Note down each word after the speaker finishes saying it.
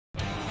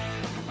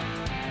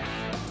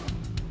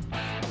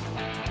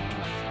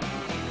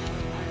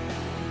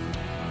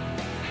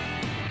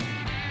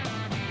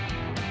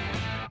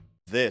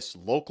This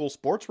local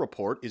sports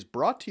report is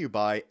brought to you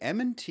by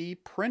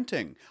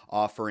M&TPrinting,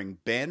 offering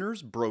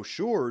banners,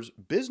 brochures,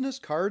 business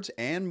cards,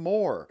 and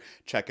more.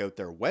 Check out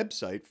their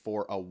website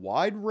for a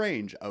wide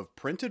range of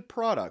printed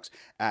products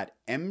at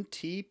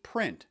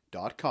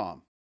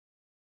mtprint.com.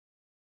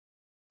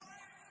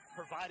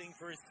 Providing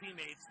for his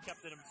teammates,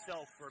 kept it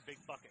himself for a big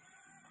bucket.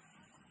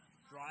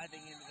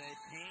 Driving into the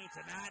paint,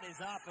 and that is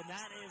up, and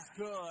that is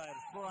good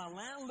for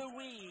Alain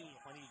Louis.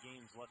 Plenty of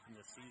games left in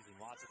the season,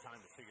 lots of time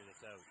to figure this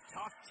out.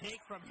 Tough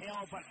take from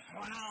Hill, but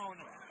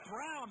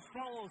Brown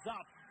follows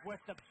up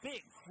with the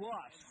big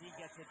flush. He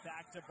gets it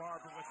back to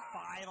Barber with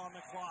 5 on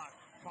the clock.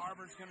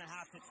 Barber's going to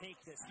have to take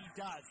this. He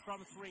does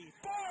from 3.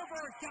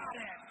 Barber got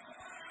it!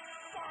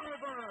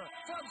 Barber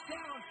from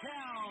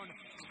downtown.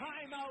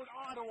 Timeout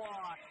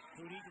Ottawa,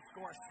 who need to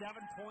score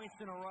 7 points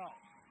in a row.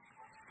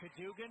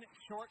 Cadogan,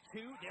 short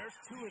 2. There's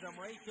 2 of them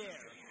right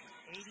there.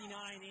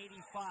 89-85.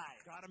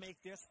 Got to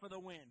make this for the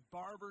win.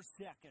 Barber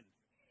second.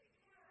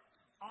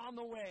 On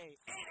the way.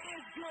 It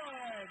is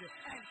good!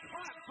 And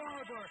Pat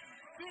Barber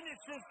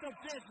finishes the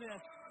business.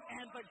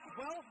 And the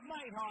Guelph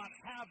Nighthawks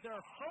have their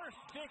first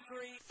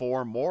victory.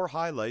 For more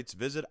highlights,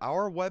 visit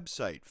our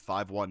website,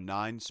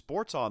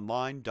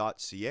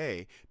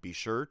 519sportsonline.ca. Be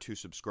sure to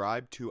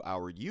subscribe to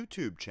our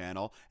YouTube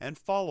channel and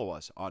follow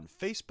us on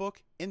Facebook,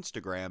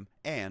 Instagram,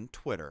 and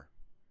Twitter.